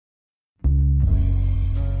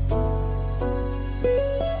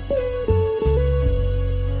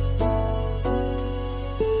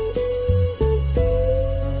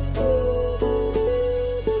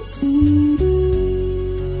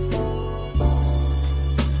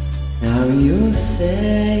you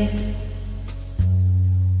say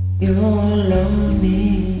you're lonely.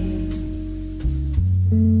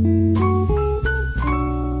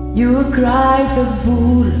 You cried the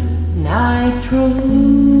whole night through.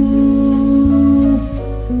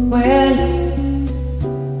 Well,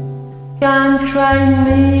 can't cry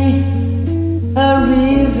me a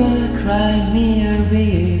river, cry me a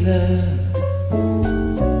river.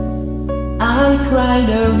 I cried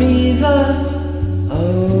a river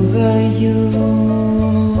over you.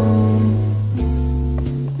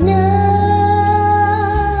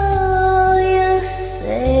 Now you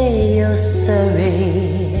say you're sorry,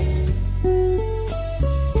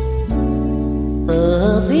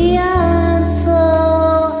 but beyond so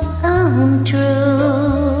untrue.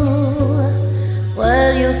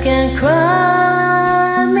 Well, you can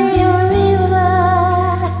cry me a river,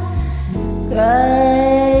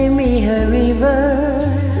 cry me a river.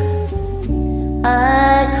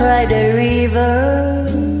 I cried a river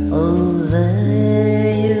over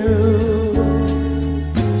you.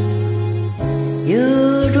 You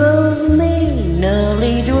drove me,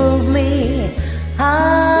 nearly drove me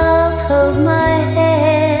out of my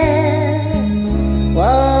head.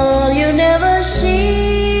 Well, you never shed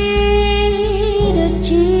a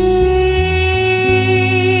tear.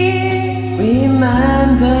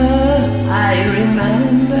 Remember, I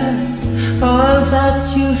remember all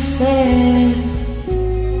that you said.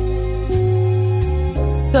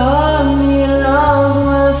 Told me love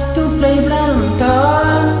was to play blind.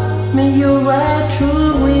 Told me you were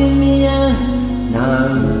true with me, and now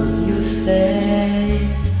you say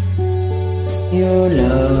you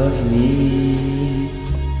love me.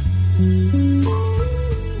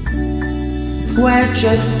 Well,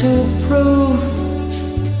 just to prove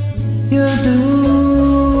you do,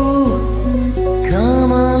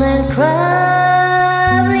 Come on and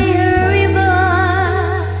cry me a river,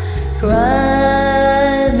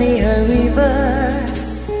 cry me a river.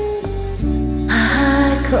 I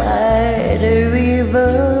cried a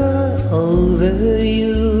river over you.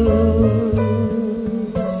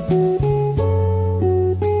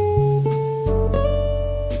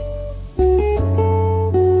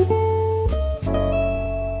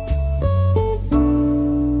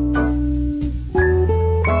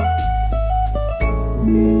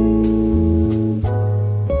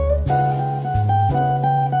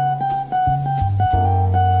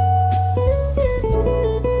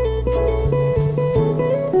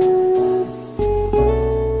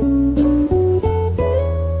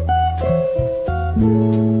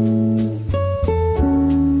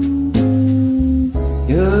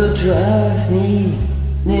 you drove me,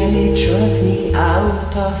 nearly drove me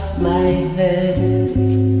out of my head.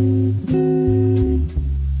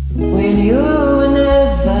 When you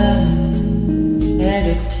never shed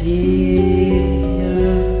a tear.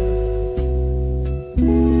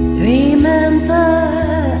 Remember,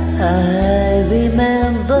 I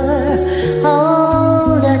remember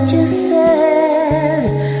all that you said.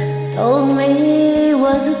 Told me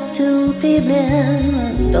was it to be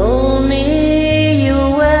man. Told me you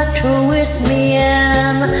were true with me,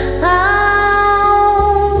 and now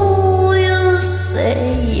you say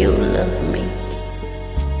you love me.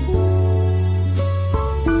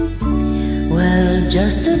 Well,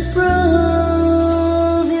 just to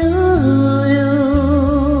prove you do,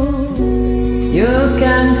 You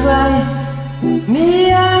can cry me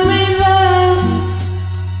a river,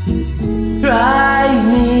 cry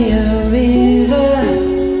me a river.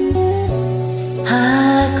 I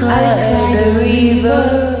cried a river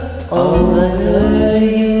over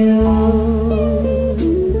you.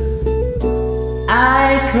 I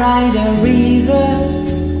cried a river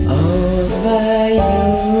over you.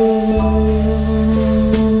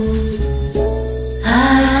 I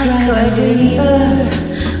cried a river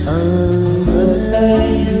over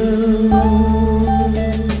you.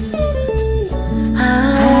 I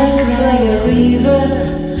cried a river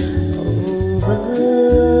over.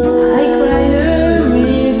 I cried a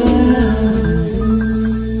river.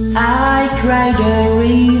 I cried a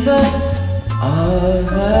river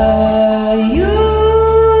over you.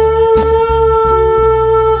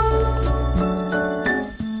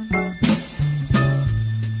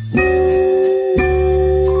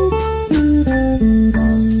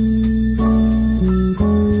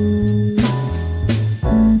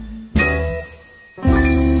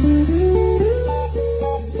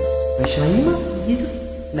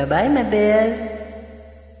 Bye bye, my bear.